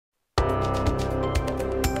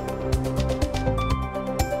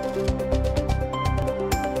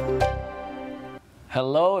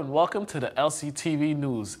Hello and welcome to the LCTV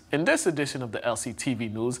News. In this edition of the LCTV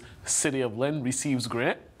News, City of Lynn receives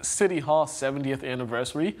grant, City Hall 70th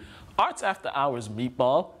anniversary, Arts After Hours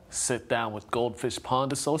meatball, sit down with Goldfish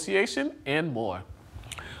Pond Association, and more.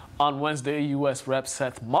 On Wednesday, U.S. Rep.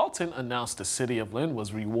 Seth Moulton announced the City of Lynn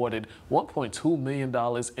was rewarded $1.2 million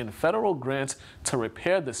in federal grants to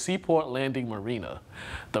repair the Seaport Landing Marina.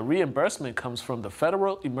 The reimbursement comes from the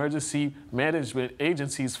Federal Emergency Management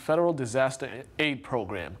Agency's Federal Disaster Aid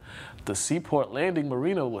Program. The Seaport Landing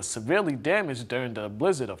Marina was severely damaged during the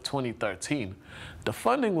blizzard of 2013. The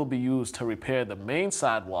funding will be used to repair the main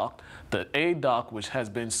sidewalk, the A dock, which has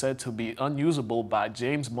been said to be unusable by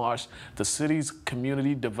James Marsh, the city's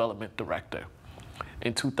community development director.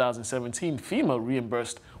 In 2017, FEMA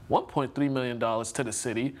reimbursed $1.3 million to the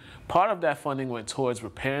city. Part of that funding went towards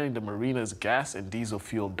repairing the marina's gas and diesel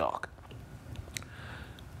fuel dock.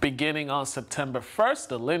 Beginning on September 1st,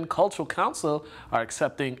 the Lynn Cultural Council are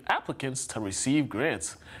accepting applicants to receive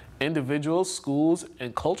grants. Individuals, schools,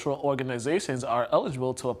 and cultural organizations are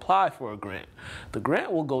eligible to apply for a grant. The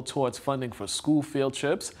grant will go towards funding for school field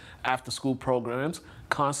trips, after-school programs,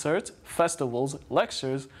 concerts, festivals,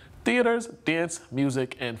 lectures, theaters, dance,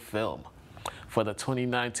 music, and film. For the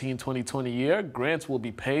 2019-2020 year, grants will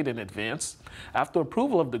be paid in advance. After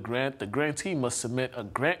approval of the grant, the grantee must submit a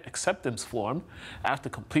grant acceptance form. After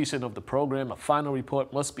completion of the program, a final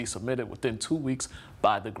report must be submitted within 2 weeks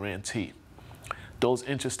by the grantee. Those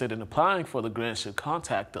interested in applying for the grant should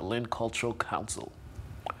contact the Lynn Cultural Council.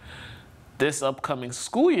 This upcoming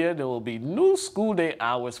school year, there will be new school day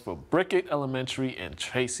hours for Brickett Elementary and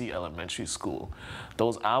Tracy Elementary School.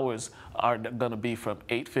 Those hours are going to be from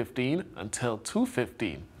 8:15 until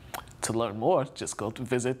 2:15. To learn more, just go to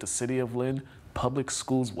visit the City of Lynn Public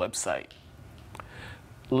Schools website.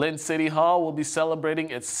 Lynn City Hall will be celebrating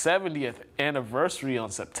its 70th anniversary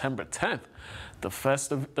on September 10th. The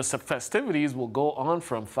festivities will go on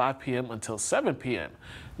from 5 p.m. until 7 p.m.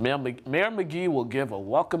 Mayor McGee will give a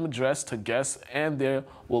welcome address to guests, and there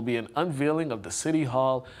will be an unveiling of the City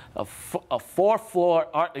Hall, a 4-floor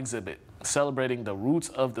art exhibit celebrating the roots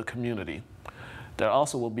of the community. There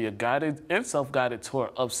also will be a guided and self-guided tour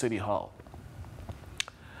of City Hall.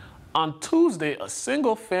 On Tuesday, a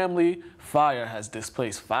single-family fire has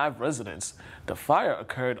displaced 5 residents. The fire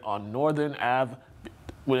occurred on Northern Ave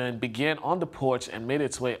when it began on the porch and made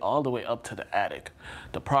its way all the way up to the attic.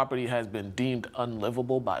 The property has been deemed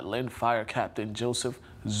unlivable by Lynn Fire Captain Joseph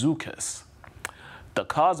Zukas. The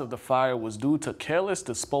cause of the fire was due to careless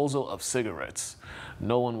disposal of cigarettes.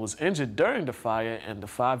 No one was injured during the fire, and the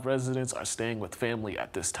 5 residents are staying with family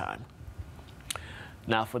at this time.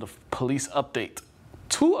 Now for the police update.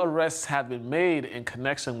 2 arrests have been made in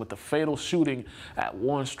connection with the fatal shooting at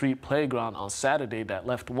Warren Street Playground on Saturday that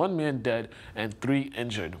left 1 man dead and 3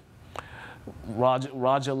 injured.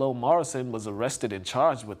 Rogello Morrison was arrested and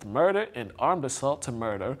charged with murder and armed assault to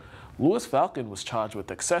murder. Louis Falcon was charged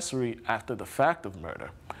with accessory after the fact of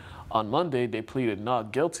murder. On Monday, they pleaded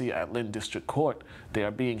not guilty at Lynn District Court. They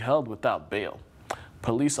are being held without bail.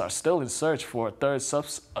 Police are still in search for a third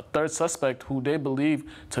suspect who they believe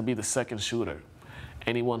to be the second shooter.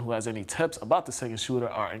 Anyone who has any tips about the second shooter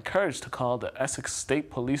are encouraged to call the Essex State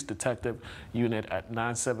Police Detective Unit at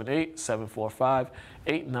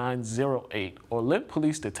 978-745-8908 or Lynn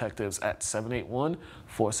Police Detectives at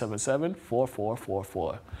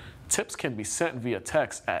 781-477-4444. Tips can be sent via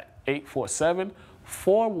text at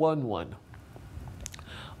 847-411.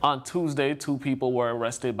 On Tuesday, 2 people were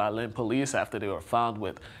arrested by Lynn Police after they were found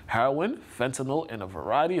with heroin, fentanyl, and a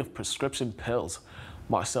variety of prescription pills.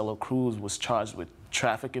 Marcelo Cruz was charged with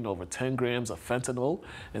trafficking over 10 grams of fentanyl,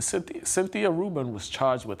 and Cynthia Rubin was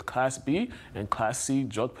charged with Class B and Class C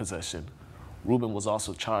drug possession. Rubin was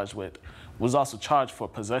also charged for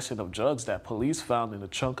possession of drugs that police found in the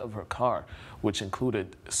trunk of her car, which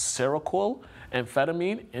included Seroquel,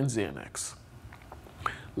 amphetamine, and Xanax.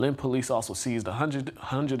 Lynn Police also seized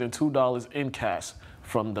 $102 in cash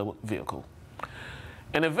from the vehicle.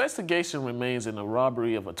 An investigation remains in the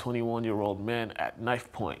robbery of a 21-year-old man at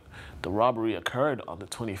Knife Point. The robbery occurred on the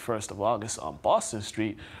 21st of August on Boston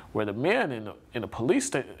Street, where the man in a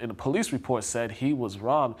police report said he was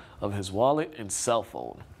robbed of his wallet and cell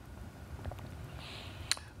phone.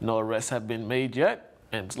 No arrests have been made yet,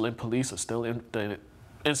 and Lynn Police are still the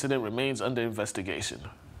incident remains under investigation.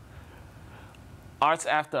 Arts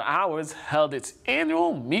After Hours held its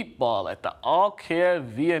annual meatball at the All Care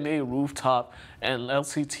V&A rooftop, and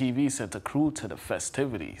LCTV sent a crew to the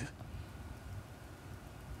festivities.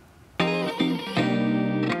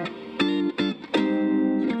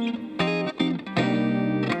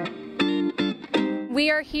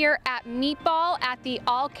 We are are here at Meatball at the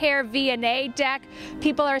All Care V&A deck.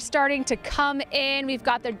 People are starting to come in. We've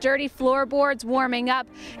got the dirty floorboards warming up,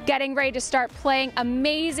 getting ready to start playing.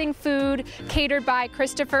 Amazing food catered by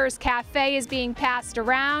Christopher's Cafe is being passed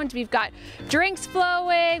around. We've got drinks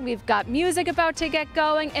flowing. We've got music about to get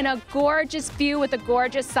going, and a gorgeous view with a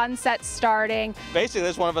gorgeous sunset starting. Basically,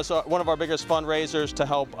 this is one of our biggest fundraisers to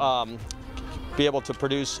help be able to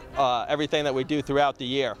produce everything that we do throughout the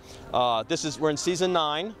year. We're in season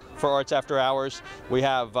 9 for Arts After Hours. We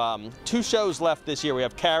have 2 shows left this year. We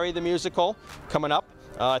have Carrie the musical coming up.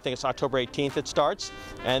 I think it's October 18th it starts.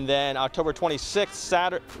 And then October 26th,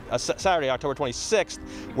 Saturday, October 26th,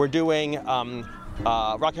 we're doing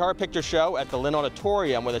Rocky Horror Picture Show at the Lynn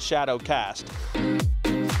Auditorium with a shadow cast.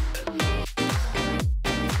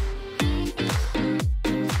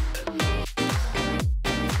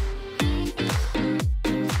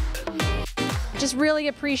 Just really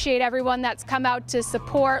appreciate everyone that's come out to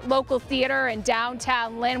support local theater in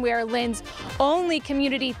downtown Lynn. We are Lynn's only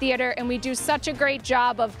community theater, and we do such a great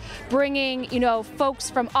job of bringing, folks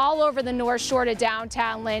from all over the North Shore to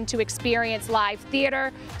downtown Lynn to experience live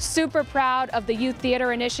theater. Super proud of the Youth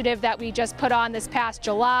Theater Initiative that we just put on this past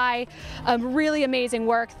July. Really amazing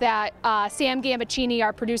work that Sam Gambaccini,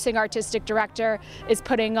 our producing artistic director, is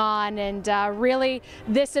putting on, and really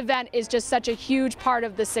this event is just such a huge part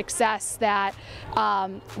of the success that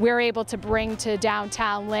we're able to bring to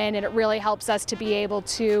downtown Lynn, and it really helps us to be able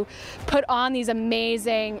to put on these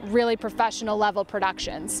amazing, really professional level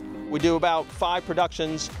productions. We do about 5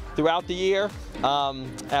 productions throughout the year.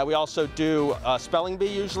 We also do a spelling bee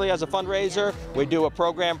usually as a fundraiser. We do a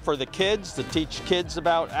program for the kids to teach kids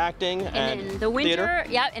about acting and in the winter, theater.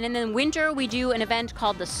 Yeah, and in the winter we do an event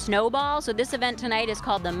called the Snowball. So this event tonight is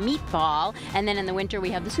called the Meatball, and then in the winter we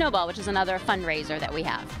have the Snowball, which is another fundraiser that we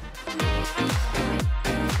have.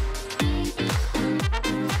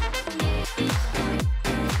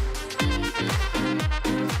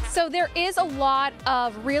 So there is a lot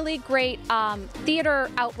of really great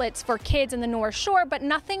theater outlets for kids in the North Shore, but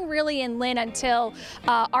nothing really in Lynn until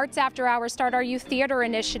Arts After Hours start our Youth Theater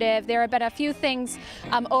Initiative. There have been a few things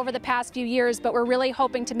over the past few years, but we're really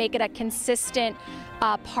hoping to make it a consistent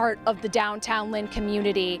part of the downtown Lynn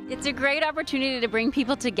community. It's a great opportunity to bring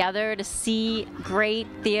people together to see great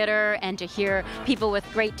theater and to hear people with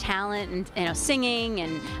great talent and singing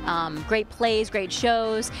and great plays, great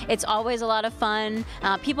shows. It's always a lot of fun.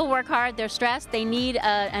 People work hard, they're stressed, they need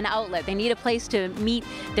an outlet. They need a place to meet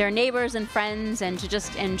their neighbors and friends and to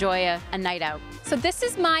just enjoy a night out. So this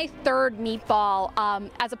is my 3rd Meatball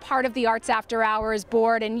as a part of the Arts After Hours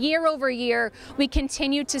board, and year over year we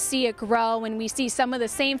continue to see it grow, and we see some of the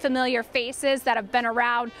same familiar faces that have been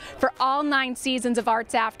around for all 9 seasons of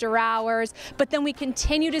Arts After Hours, but then we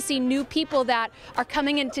continue to see new people that are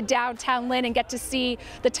coming into downtown Lynn and get to see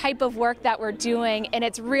the type of work that we're doing, and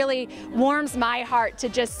it's really warms my heart to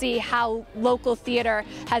just see how local theater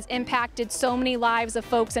has impacted so many lives of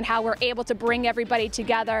folks and how we're able to bring everybody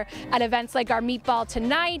together at events like our Meatball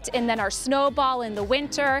tonight and then our Snowball in the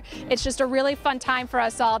winter. It's just a really fun time for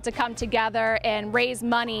us all to come together and raise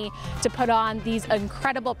money to put on these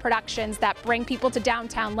incredible productions that bring people to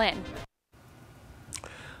downtown Lynn.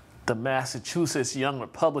 The Massachusetts Young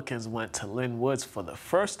Republicans went to Lynn Woods for the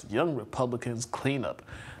first Young Republicans cleanup.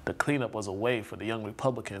 The cleanup was a way for the Young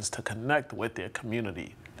Republicans to connect with their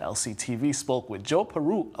community. LCTV spoke with Joe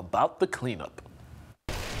Peru about the cleanup.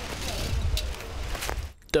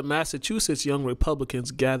 The Massachusetts Young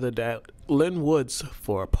Republicans gathered at Lynn Woods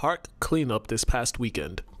for a park cleanup this past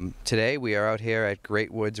weekend. Today we are out here at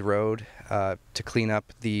Great Woods Road to clean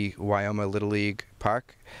up the Wyoma Little League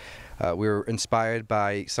Park. We were inspired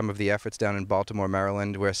by some of the efforts down in Baltimore,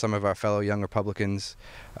 Maryland, where some of our fellow Young Republicans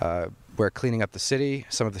were cleaning up the city,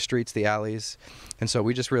 some of the streets, the alleys, and so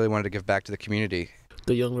we just really wanted to give back to the community.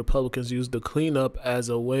 The Young Republicans used the cleanup as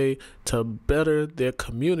a way to better their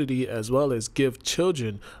community as well as give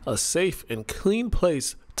children a safe and clean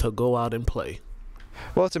place to go out and play.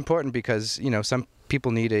 Well, it's important because, some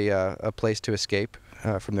people need a place to escape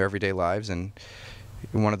from their everyday lives, and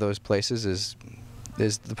one of those places is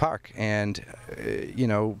the park. And,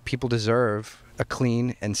 people deserve a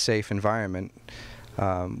clean and safe environment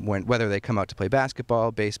whether they come out to play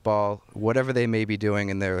basketball, baseball, whatever they may be doing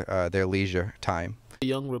in their leisure time. The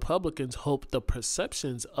Young Republicans hope the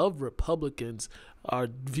perceptions of Republicans are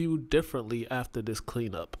viewed differently after this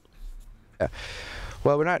cleanup. Yeah.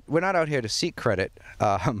 Well, we're not out here to seek credit,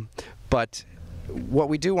 but what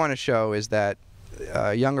we do want to show is that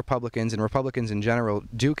Young Republicans and Republicans in general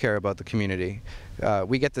do care about the community.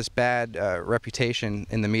 We get this bad reputation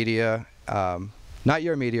in the media, not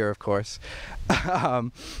your media, of course,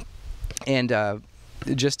 and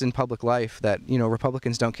just in public life that, you know,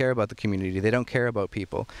 Republicans don't care about the community. They don't care about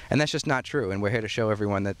people. And that's just not true. And we're here to show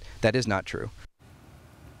everyone that that is not true.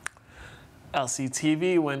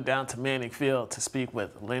 LCTV went down to Manning Field to speak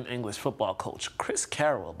with Lynn English football coach Chris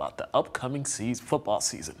Carroll about the upcoming football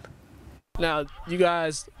season. Now, you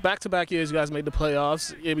guys, back-to-back years, you guys made the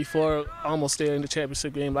playoffs. Year before, almost stayed in the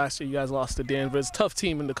championship game. Last year, you guys lost to Denver. It's a tough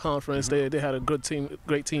team in the conference. They had a good team,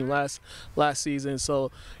 great team last season.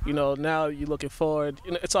 So, you know, now you're looking forward.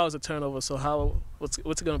 You know, it's always a turnover. So, what's it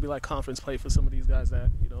going to be like conference play for some of these guys that,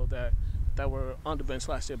 you know, that were on the bench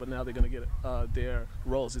last year, but now they're going to get their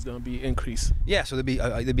roles is going to be increased? Yeah, so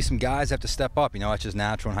there'd be some guys that have to step up. You know, it's just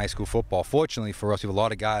natural in high school football. Fortunately for us, we have a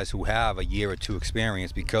lot of guys who have a year or two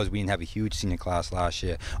experience because we didn't have a huge senior class last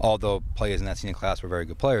year, although players in that senior class were very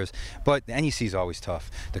good players. But the NEC is always tough.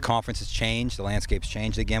 The conference has changed, the landscape's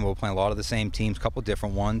changed again. We're playing a lot of the same teams, a couple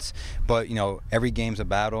different ones, but, you know, every game's a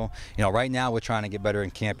battle. You know, right now we're trying to get better in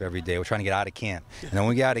camp every day. We're trying to get out of camp. And then when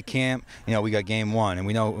we get out of camp, you know, we got game one, and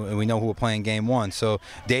we know who we're playing game one. So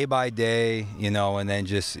day by day, you know, and then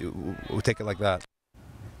just we'll take it like that.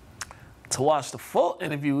 To watch the full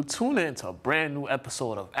interview, tune in to a brand new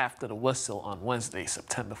episode of After the Whistle on Wednesday,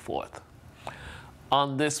 September 4th.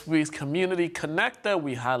 On this week's Community Connector,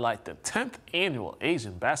 we highlight the 10th annual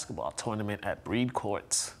Asian basketball tournament at Breed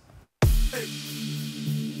Courts. Hey.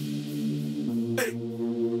 Hey.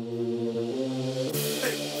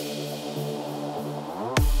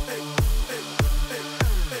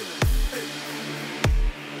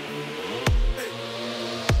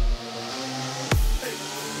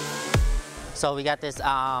 So we got this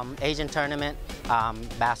Asian tournament,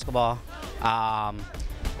 basketball,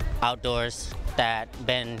 outdoors, that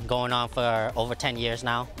been going on for over 10 years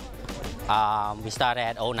now. We started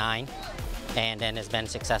at 2009, and then it's been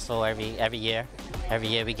successful every year. Every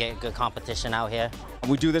year we get good competition out here.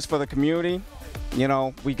 We do this for the community. You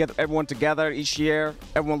know, we get everyone together each year.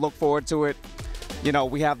 Everyone look forward to it. You know,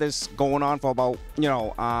 we have this going on for about, you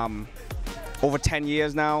know, over 10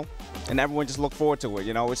 years now, and everyone just look forward to it.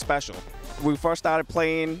 You know, it's special. We first started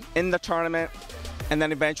playing in the tournament, and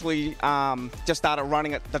then eventually just started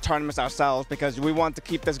running the tournaments ourselves because we wanted to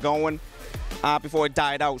keep this going before it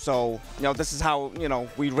died out. So, you know, this is how, you know,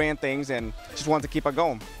 we ran things and just wanted to keep it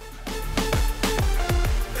going.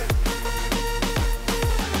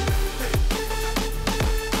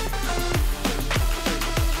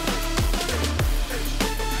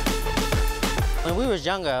 When we was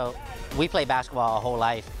younger, we played basketball our whole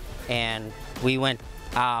life, and we went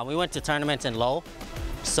to tournaments in Lowell.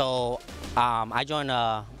 So I joined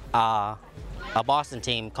a Boston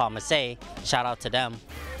team called Marseille. Shout out to them.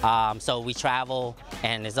 So we travel,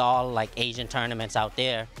 and it's all like Asian tournaments out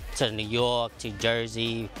there, to New York, to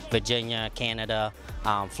Jersey, Virginia, Canada,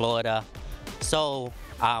 Florida. So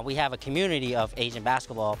we have a community of Asian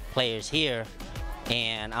basketball players here,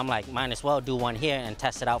 and I'm like, might as well do one here and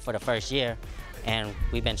test it out for the first year. And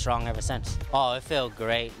we've been strong ever since. Oh, it feels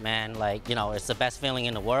great, man. Like, you know, it's the best feeling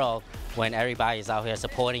in the world when everybody's out here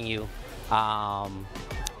supporting you,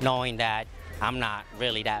 knowing that I'm not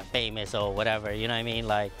really that famous or whatever, you know what I mean?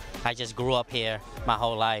 Like, I just grew up here my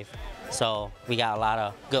whole life. So we got a lot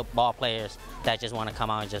of good ball players that just want to come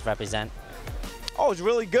out and just represent. Oh, it's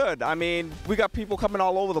really good. I mean, we got people coming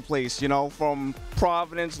all over the place, you know, from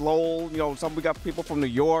Providence, Lowell, you know, we got people from New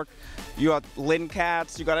York. You got Lynn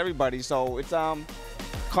Cats, you got everybody. So it's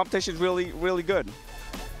competition's really, really good.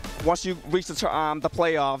 Once you reach the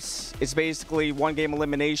playoffs, it's basically one game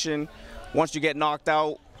elimination. Once you get knocked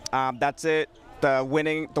out, that's it. The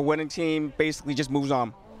winning team basically just moves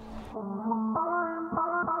on.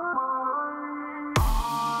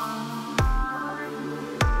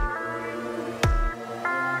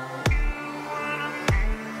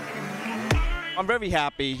 I'm very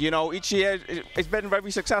happy. You know, each year it's been very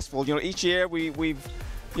successful. You know, each year we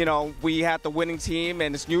had the winning team,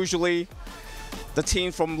 and it's usually the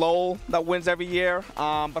team from Lowell that wins every year.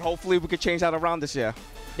 But hopefully we could change that around this year.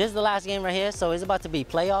 This is the last game right here, so it's about to be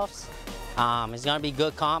playoffs. It's gonna be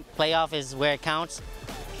good comp. Playoff is where it counts.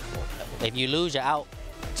 If you lose, you're out.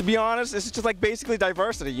 To be honest, it's just like basically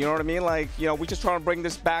diversity, you know what I mean? Like, you know, we just trying to bring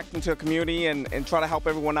this back into the community and try to help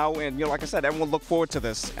everyone out. And, you know, like I said, everyone look forward to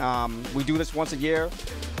this. We do this once a year,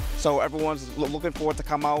 so everyone's looking forward to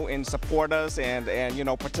come out and support us and you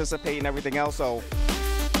know, participate and everything else. So.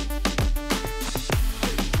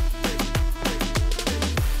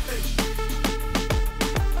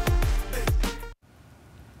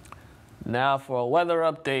 Now for a weather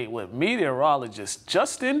update with meteorologist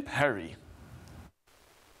Justin Perry.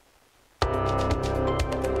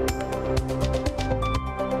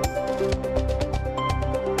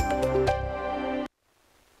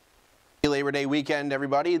 Labor Labor Day weekend,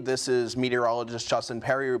 everybody. This is Meteorologist Justin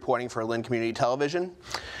Perry reporting for Lynn Community Television.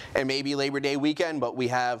 It may be Labor Day weekend, but we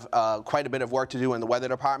have quite a bit of work to do in the weather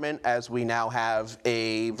department as we now have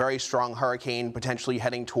a very strong hurricane potentially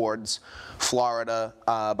heading towards Florida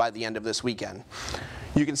by the end of this weekend.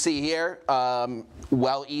 You can see here,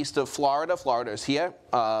 well east of Florida, Florida is here.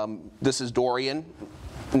 This is Dorian,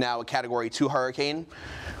 now a Category 2 hurricane,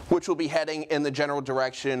 which will be heading in the general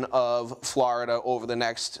direction of Florida over the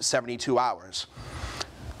next 72 hours.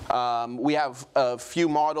 We have a few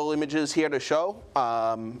model images here to show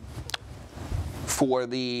for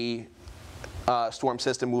the storm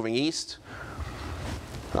system moving east.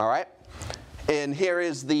 All right, and here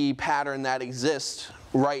is the pattern that exists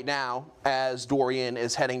right now as Dorian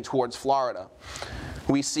is heading towards Florida.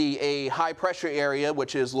 We see a high pressure area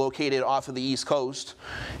which is located off of the east coast,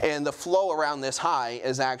 and the flow around this high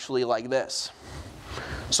is actually like this.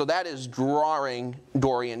 So that is drawing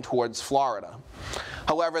Dorian towards Florida.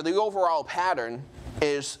 However, the overall pattern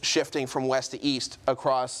is shifting from west to east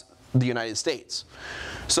across the United States.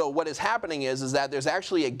 So what is happening is that there's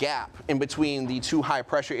actually a gap in between the two high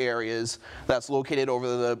pressure areas that's located over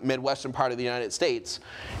the midwestern part of the United States,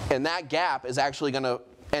 and that gap is actually going to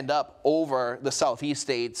end up over the southeast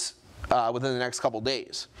states within the next couple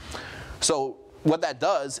days. So what that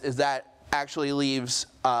does is that actually leaves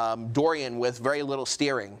Dorian with very little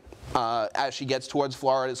steering. As she gets towards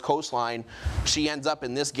Florida's coastline, she ends up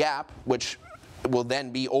in this gap, which will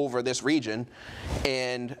then be over this region,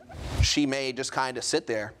 and she may just kind of sit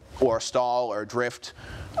there or stall or drift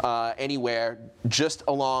anywhere just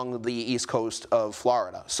along the east coast of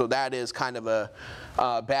Florida. So that is kind of a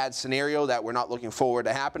bad scenario that we're not looking forward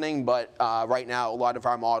to happening, but right now a lot of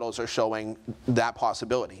our models are showing that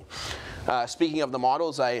possibility. Speaking of the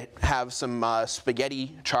models, I have some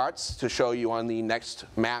spaghetti charts to show you on the next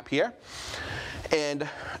map here. And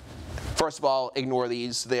first of all, ignore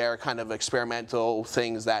these. They're kind of experimental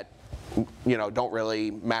things that, you know, don't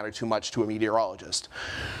really matter too much to a meteorologist.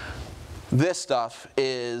 This stuff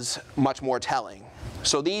is much more telling.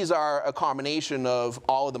 So these are a combination of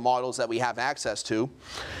all of the models that we have access to,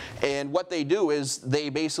 and what they do is they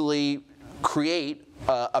basically create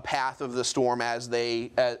a path of the storm as they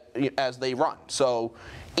run. So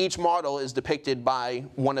each model is depicted by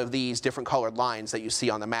one of these different colored lines that you see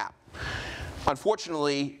on the map.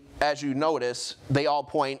 Unfortunately, as you notice, they all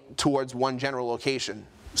point towards one general location,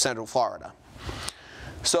 Central Florida.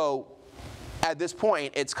 So at this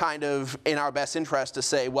point, it's kind of in our best interest to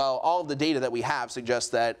say, well, all of the data that we have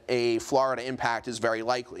suggests that a Florida impact is very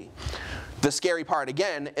likely. The scary part,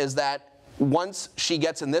 again, is that once she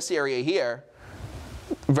gets in this area here,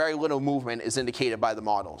 very little movement is indicated by the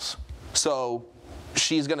models. So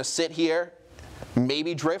she's going to sit here,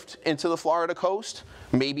 maybe drift into the Florida coast,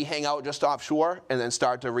 maybe hang out just offshore, and then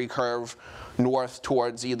start to recurve north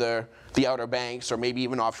towards either the Outer Banks or maybe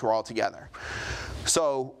even offshore altogether.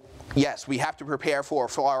 So yes, we have to prepare for a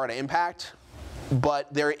Florida impact,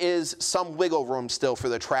 but there is some wiggle room still for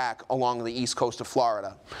the track along the east coast of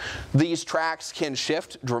Florida. These tracks can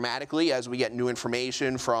shift dramatically as we get new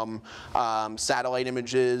information from satellite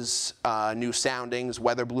images, new soundings,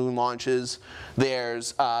 weather balloon launches.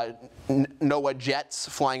 There's NOAA jets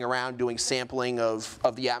flying around doing sampling of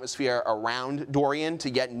the atmosphere around Dorian to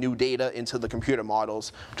get new data into the computer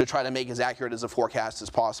models to try to make as accurate as a forecast as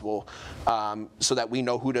possible so that we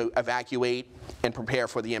know who to evacuate and prepare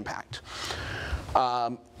for the impact.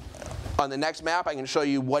 On the next map, I can show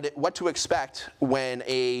you what to expect when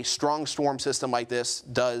a strong storm system like this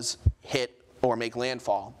does hit or make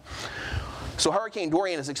landfall. So Hurricane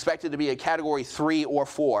Dorian is expected to be a Category 3 or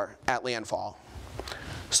 4 at landfall.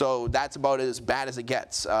 So that's about as bad as it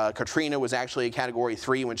gets. Katrina was actually a Category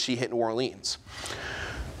 3 when she hit New Orleans.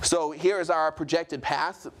 So here is our projected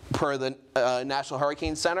path per the National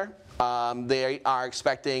Hurricane Center. They are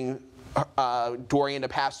expecting Dorian to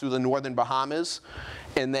pass through the northern Bahamas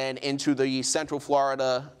and then into the central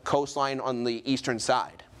Florida coastline on the eastern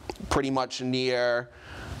side, pretty much near,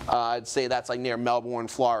 I'd say that's like near Melbourne,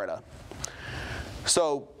 Florida.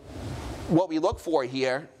 So what we look for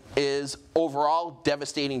here is overall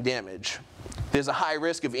devastating damage. There's a high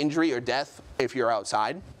risk of injury or death if you're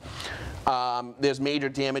outside. There's major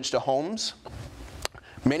damage to homes.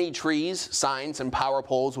 Many trees, signs, and power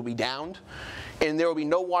poles will be downed, and there will be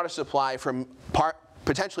no water supply for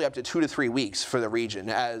potentially up to 2 to 3 weeks for the region,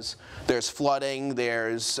 as there's flooding,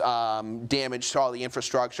 there's damage to all the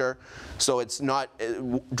infrastructure, so it's not,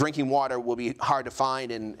 drinking water will be hard to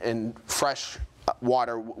find, and fresh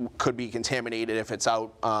water could be contaminated if it's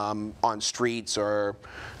out on streets or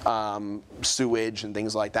sewage and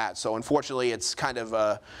things like that. So unfortunately, it's kind of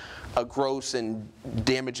a gross and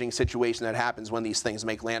damaging situation that happens when these things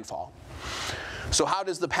make landfall. So how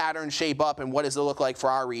does the pattern shape up, and what does it look like for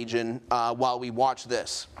our region while we watch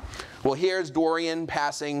this? Well, here's Dorian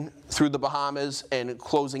passing through the Bahamas and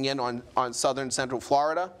closing in on southern central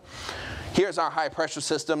Florida. Here's our high pressure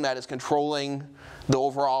system that is controlling the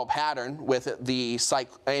overall pattern with the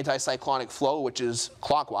anticyclonic flow, which is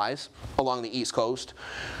clockwise along the east coast.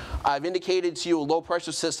 I've indicated to you a low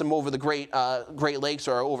pressure system over the Great Lakes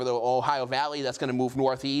or over the Ohio Valley that's going to move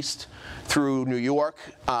northeast through New York,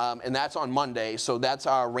 and that's on Monday, so that's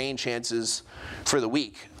our rain chances for the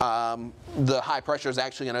week. The high pressure is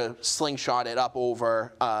actually going to slingshot it up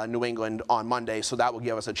over New England on Monday, so that will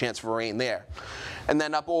give us a chance for rain there. And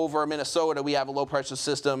then up over Minnesota, we have a low pressure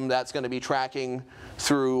system that's going to be tracking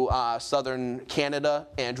through southern Canada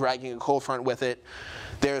and dragging a cold front with it.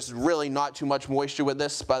 There's really not too much moisture with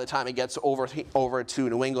this by the time it gets over to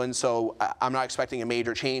New England, so I'm not expecting a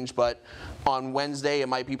major change, but on Wednesday it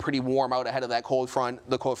might be pretty warm out ahead of that cold front.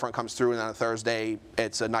 The cold front comes through, and then on Thursday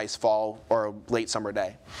it's a nice fall or late summer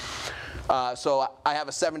day. So I have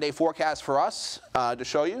a 7-day forecast for us to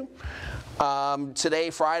show you.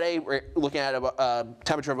 Today, Friday, we're looking at a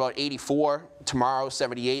temperature of about 84. Tomorrow,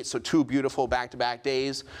 78, so 2 beautiful back-to-back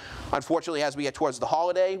days. Unfortunately, as we get towards the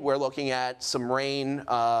holiday, we're looking at some rain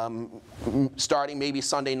starting maybe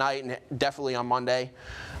Sunday night and definitely on Monday.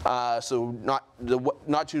 So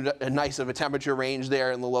not too nice of a temperature range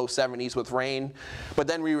there in the low 70s with rain. But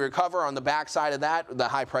then we recover on the backside of that. The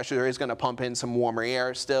high pressure is going to pump in some warmer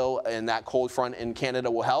air still, and that cold front in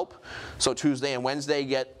Canada will help. So Tuesday and Wednesday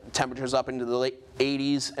get temperatures up into the late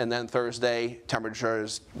 80s, and then Thursday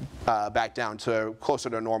temperatures back down to closer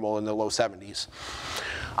to normal in the low 70s.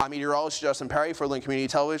 I'm Meteorologist Justin Perry for Lynn Community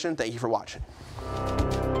Television. Thank you for watching.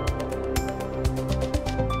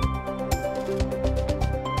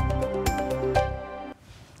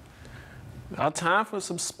 Now time for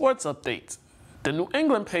some sports updates. The New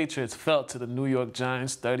England Patriots fell to the New York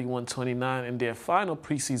Giants 31-29 in their final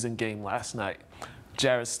preseason game last night.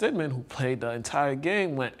 Jarrett Stidham, who played the entire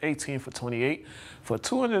game, went 18 for 28 for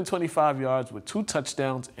 225 yards with 2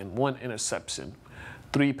 touchdowns and 1 interception.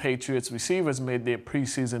 3 Patriots receivers made their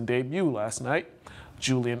preseason debut last night.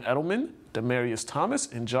 Julian Edelman, Demaryius Thomas,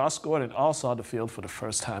 and Josh Gordon all saw the field for the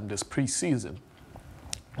first time this preseason.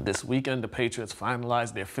 This weekend, the Patriots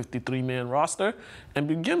finalized their 53-man roster and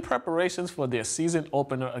begin preparations for their season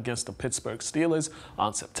opener against the Pittsburgh Steelers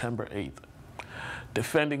on September 8th.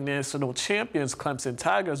 Defending national champions Clemson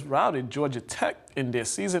Tigers routed Georgia Tech in their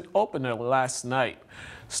season opener last night.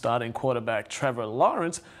 Starting quarterback Trevor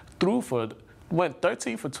Lawrence went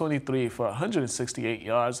 13 for 23 for 168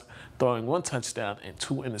 yards, throwing 1 touchdown and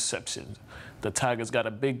 2 interceptions. The Tigers got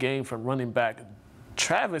a big game from running back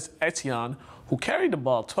Travis Etienne, who carried the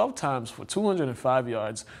ball 12 times for 205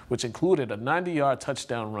 yards, which included a 90-yard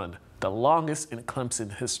touchdown run, the longest in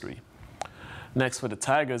Clemson history. Next for the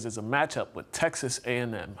Tigers is a matchup with Texas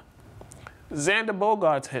A&M. Xander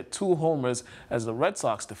Bogaerts hit 2 homers as the Red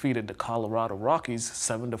Sox defeated the Colorado Rockies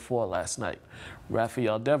 7-4 last night.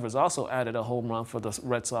 Rafael Devers also added a home run for the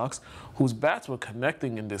Red Sox, whose bats were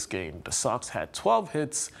connecting in this game. The Sox had 12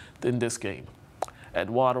 hits in this game.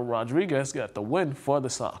 Eduardo Rodriguez got the win for the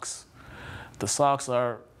Sox. The Sox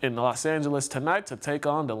are in Los Angeles tonight to take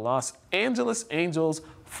on the Los Angeles Angels.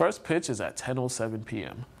 First pitch is at 10:07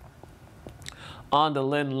 p.m. On the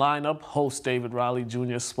Lynn Lineup, host David Riley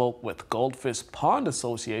Jr. spoke with Goldfish Pond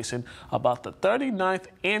Association about the 39th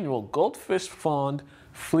annual Goldfish Pond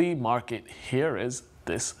Flea Market. Here is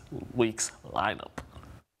this week's lineup.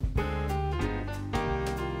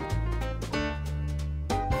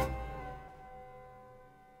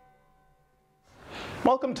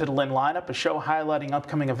 Welcome to the Lynn Lineup, a show highlighting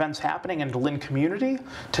upcoming events happening in the Lynn community.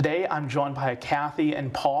 Today I'm joined by Kathy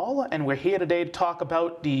and Paul, and we're here today to talk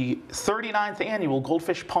about the 39th annual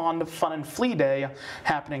Goldfish Pond Fun N Flea Day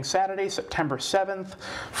happening Saturday, September 7th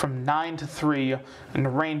from 9 to 3, and the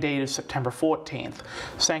rain date is September 14th.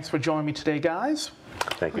 Thanks for joining me today, guys.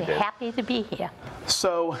 Thank you, We're Dave. happy to be here.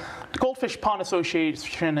 So, the Goldfish Pond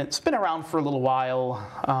Association, it's been around for a little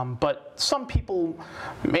while, but some people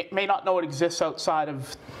may not know it exists outside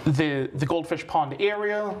of the Goldfish Pond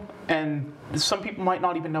area, and some people might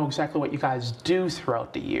not even know exactly what you guys do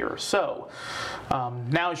throughout the year. So,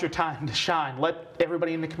 now is your time to shine. Let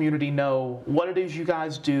everybody in the community know what it is you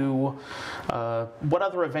guys do, what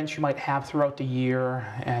other events you might have throughout the year,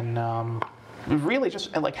 and really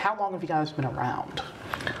just like how long have you guys been around?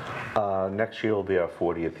 Next year will be our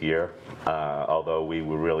 40th year, although we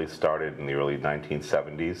were really started in the early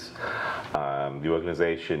 1970s. The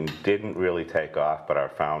organization didn't really take off, but our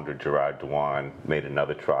founder, Gerard Dewan, made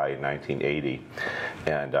another try in 1980,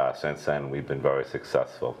 and since then we've been very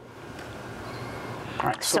successful.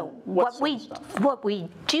 Right, so what we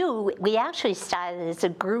do, we actually started as a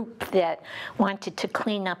group that wanted to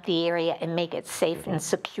clean up the area and make it safe and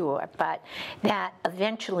secure, but that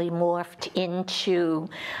eventually morphed into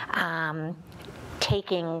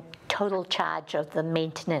taking total charge of the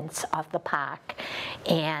maintenance of the park,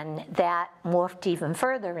 and that morphed even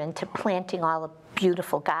further into planting all the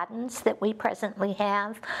beautiful gardens that we presently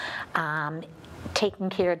have, taking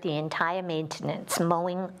care of the entire maintenance,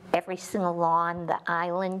 mowing every single lawn, the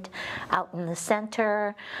island out in the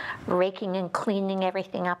center, raking and cleaning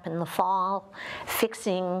everything up in the fall,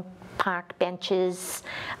 fixing park benches,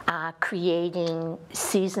 creating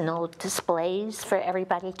seasonal displays for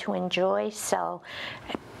everybody to enjoy. So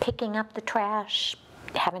picking up the trash,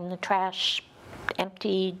 having the trash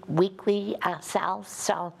emptied weekly ourselves.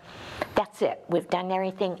 So that's it. We've done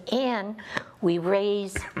everything, and we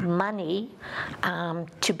raise money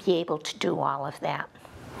to be able to do all of that.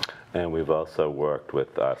 And we've also worked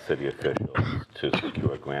with city officials to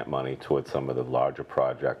secure grant money towards some of the larger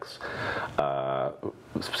projects.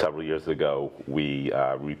 Several years ago, we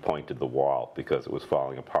repointed the wall because it was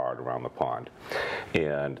falling apart around the pond.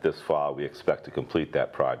 And this fall, we expect to complete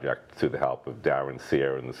that project through the help of Darren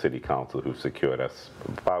Sear and the City Council, who secured us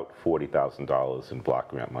about $40,000 in block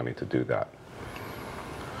grant money to do that.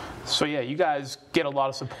 So yeah, you guys get a lot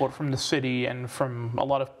of support from the city and from a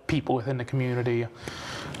lot of people within the community.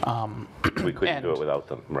 We couldn't do it without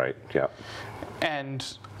them, right? Yeah. And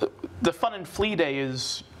the Fun N Flea Day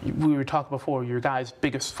is, we were talking before, your guys'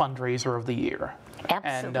 biggest fundraiser of the year.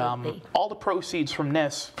 Absolutely. And all the proceeds from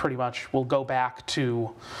this pretty much will go back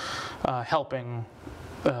to helping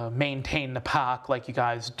maintain the park like you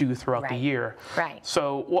guys do throughout the year. Right.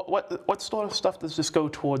 So what sort of stuff does this go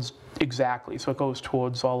towards exactly? So it goes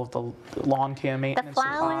towards all of the lawn care maintenance, the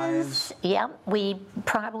flowers, supplies? Yeah, we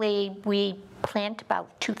plant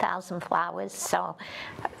about 2,000 flowers, so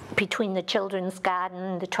between the children's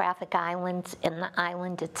garden, the traffic islands, and the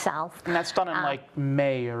island itself. And that's done in like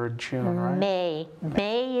May or June, right?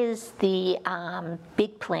 May is the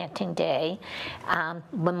big planting day,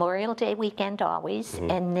 Memorial Day weekend always,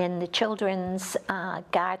 and then the children's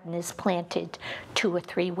garden is planted 2 or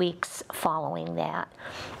 3 weeks following that.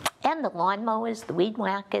 And the lawn mowers, the weed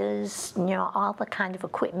whackers, you know, all the kind of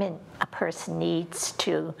equipment a person needs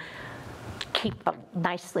to keep a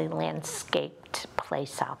nicely landscaped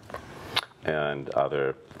place up. And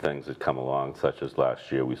other things that come along, such as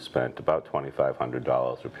last year we spent about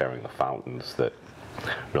 $2,500 repairing the fountains that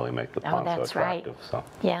really make the pond so attractive. Right. So.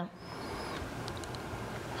 Yeah.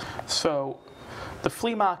 So the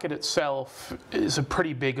flea market itself is a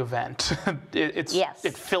pretty big event.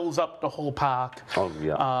 It fills up the whole park. Oh,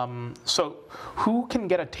 yeah. So who can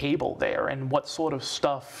get a table there, and what sort of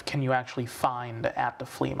stuff can you actually find at the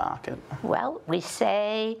flea market? Well, we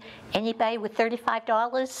say anybody with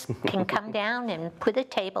 $35 can come down and put a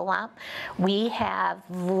table up. We have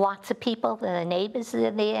lots of people, the neighbors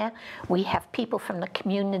are there. We have people from the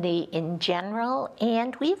community in general,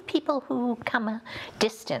 and we have people who come a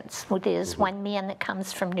distance. There's one man that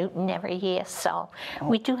comes from Newton every year, so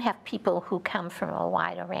we do have people who come from a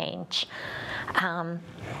wider range.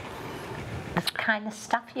 The kind of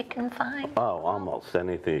stuff you can find? Oh, almost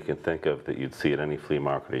anything you can think of that you'd see at any flea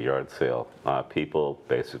market or yard sale. People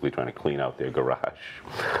basically trying to clean out their garage.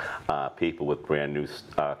 People with brand new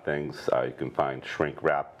things. You can find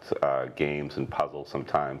shrink-wrapped games and puzzles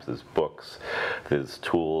sometimes. There's books, there's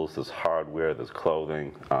tools, there's hardware, there's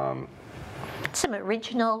clothing. Some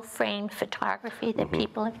original framed photography that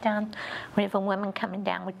people have done. We have a woman coming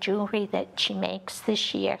down with jewelry that she makes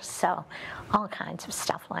this year, so all kinds of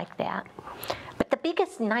stuff like that. But the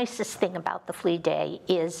biggest, nicest thing about the Flea Day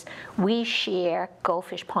is we share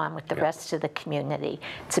Goldfish Pond with the rest of the community.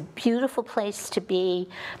 It's a beautiful place to be.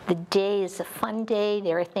 The day is a fun day.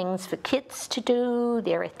 There are things for kids to do.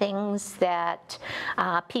 There are things that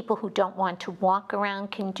people who don't want to walk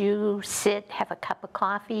around can do, sit, have a cup of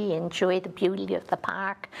coffee, enjoy the beauty of the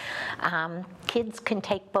park. Kids can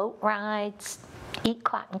take boat rides, eat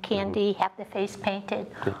cotton candy, have their face painted,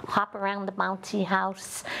 hop around the bouncy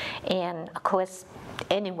house, and of course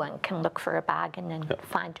anyone can look for a bargain and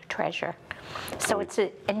find a treasure. So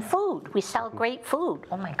and food, we sell great food.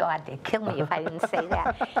 Oh my God, they'd kill me if I didn't say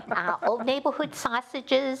that. Old Neighborhood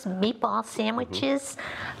sausages, meatball sandwiches.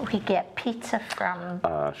 We get pizza from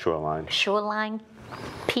Shoreline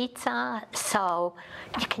Pizza, so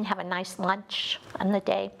you can have a nice lunch on the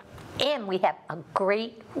day. And we have a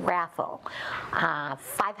great raffle.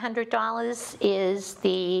 $500 is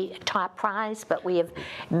the top prize, but we have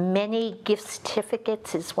many gift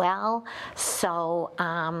certificates as well. So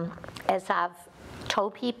as I've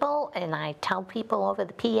told people, and I tell people over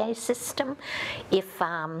the PA system,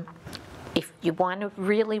 if you want to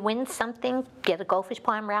really win something, get a Goldfish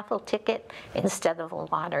Pond raffle ticket instead of a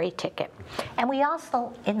lottery ticket. And we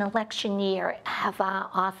also, in election year, have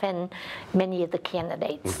often many of the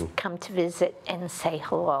candidates come to visit and say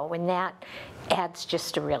hello, and that adds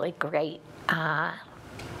just a really great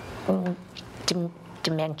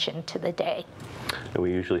dimension to the day. And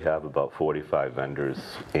we usually have about 45 vendors,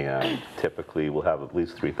 and typically we'll have at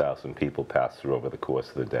least 3,000 people pass through over the course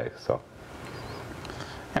of the day.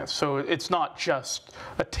 Yeah, so it's not just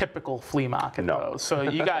a typical flea market, No. though. So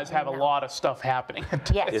you guys have a lot of stuff happening.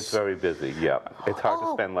 Yes. It's very busy, yeah. It's hard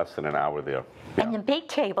to spend less than an hour there. Yeah. And the bake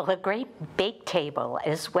table, a great bake table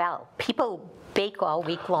as well. People bake all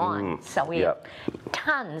week long, so we have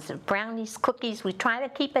tons of brownies, cookies. We try to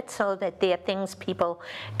keep it so that they're things people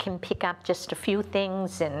can pick up just a few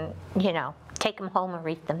things and, you know, take them home and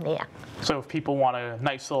eat them there. So if people want a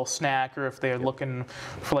nice little snack, or if they're looking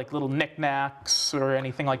for like little knickknacks or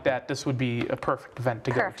anything like that, this would be a perfect event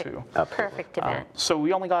to go to. Perfect event. So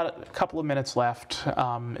we only got a couple of minutes left.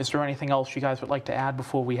 Is there anything else you guys would like to add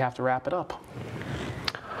before we have to wrap it up?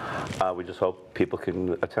 We just hope people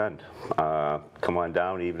can attend. Come on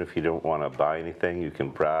down, even if you don't want to buy anything. You can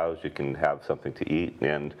browse, you can have something to eat,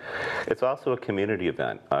 and it's also a community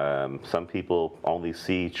event. Some people only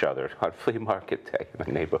see each other on flea market day in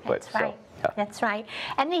the neighborhood. That's right. That's right.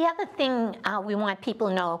 And the other thing we want people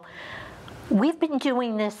to know, we've been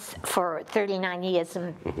doing this for 39 years,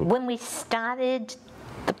 and when we started,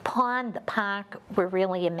 the pond, the park were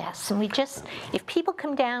really a mess. And we just, if people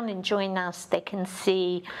come down and join us, they can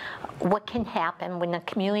see what can happen when the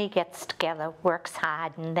community gets together, works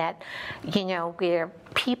hard, and that, you know, we're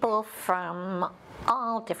people from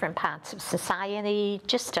all different parts of society,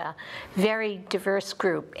 just a very diverse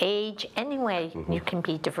group. Age, anyway, you can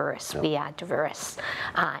be diverse. We are diverse.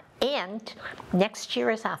 And next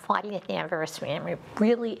year is our 40th anniversary, and we're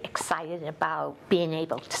really excited about being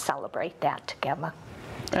able to celebrate that together.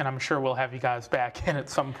 And I'm sure we'll have you guys back in at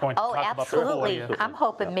some point to Oh, talk absolutely. about the 40th. I'm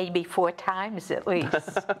hoping maybe 4 times at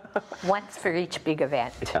least. Once for each big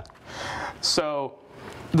event. So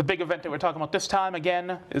the big event that we're talking about this time,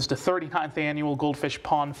 again, is the 39th Annual Goldfish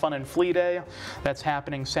Pond Fun and Flea Day. That's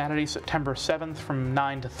happening Saturday, September 7th from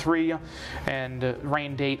 9 to 3, and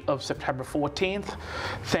rain date of September 14th.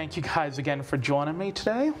 Thank you guys again for joining me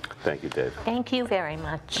today. Thank you, Dave. Thank you very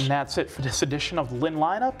much. And that's it for this edition of Lynn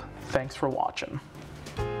Lineup. Thanks for watching.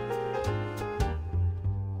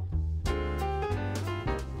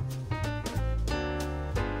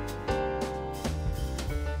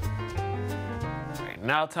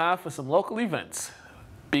 Now time for some local events.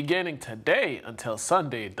 Beginning today until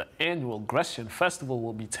Sunday, the annual Grecian Festival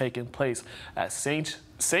will be taking place at St.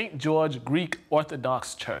 George Greek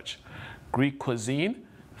Orthodox Church. Greek cuisine,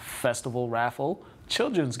 festival raffle,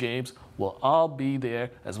 children's games will all be there,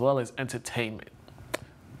 as well as entertainment.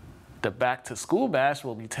 The Back to School Bash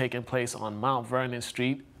will be taking place on Mount Vernon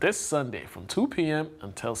Street this Sunday from 2 p.m.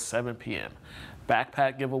 until 7 p.m.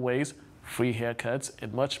 Backpack giveaways, free haircuts,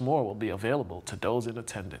 and much more will be available to those in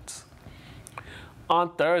attendance.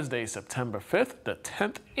 On Thursday, September 5th, the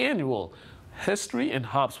 10th annual History and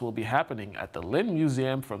Hops will be happening at the Lynn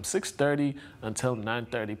Museum from 6:30 until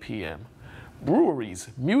 9:30 p.m. Breweries,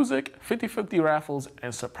 music, 50/50 raffles,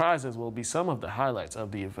 and surprises will be some of the highlights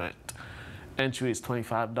of the event. Entry is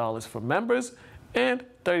 $25 for members and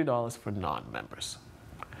 $30 for non-members.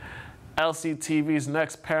 LCTV's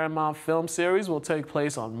next Paramount film series will take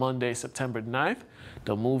place on Monday, September 9th.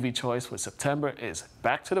 The movie choice for September is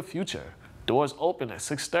Back to the Future. Doors open at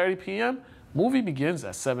 6:30 p.m. Movie begins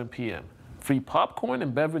at 7 p.m. Free popcorn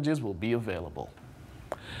and beverages will be available.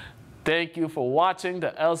 Thank you for watching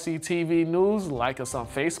the LCTV News. Like us on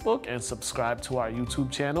Facebook and subscribe to our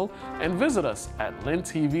YouTube channel. And visit us at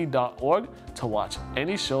lyntv.org to watch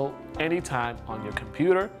any show anytime on your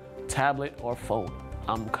computer, tablet, or phone.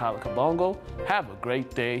 I'm Mukala Kabongo. Have a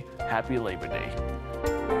great day. Happy Labor Day.